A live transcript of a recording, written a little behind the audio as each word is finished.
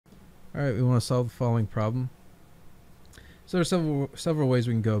Alright, we want to solve the following problem. So there's several ways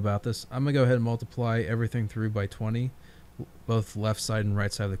we can go about this. I'm going to go ahead and multiply everything through by 20, both left side and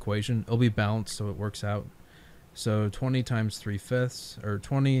right side of the equation. It'll be balanced, so it works out. So 20 times 3/5, or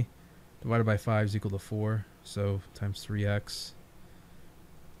 20 divided by 5 is equal to 4, so times 3x.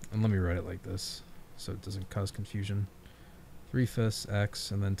 And let me write it like this, so it doesn't cause confusion. 3/5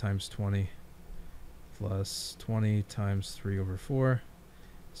 x, and then times 20, plus 20 times 3 over 4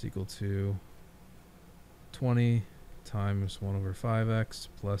 is equal to 20 times 1 over 5x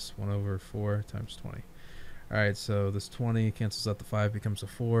plus 1 over 4 times 20. Alright, so this 20 cancels out the 5, becomes a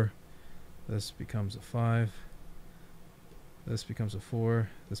 4. This becomes a 5. This becomes a 4.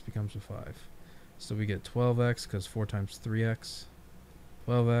 This becomes a 5. So we get 12x because 4 times 3x.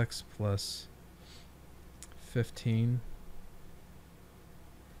 12x plus 15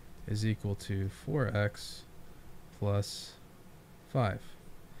 is equal to 4x plus 5.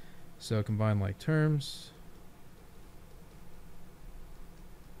 So combine like terms.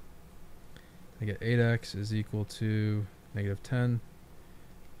 I get 8x is equal to negative 10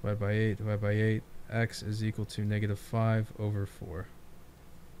 divided by 8. X is equal to negative 5 over 4.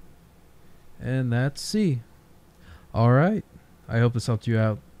 And that's C. Alright. I hope this helped you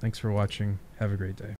out. Thanks for watching. Have a great day.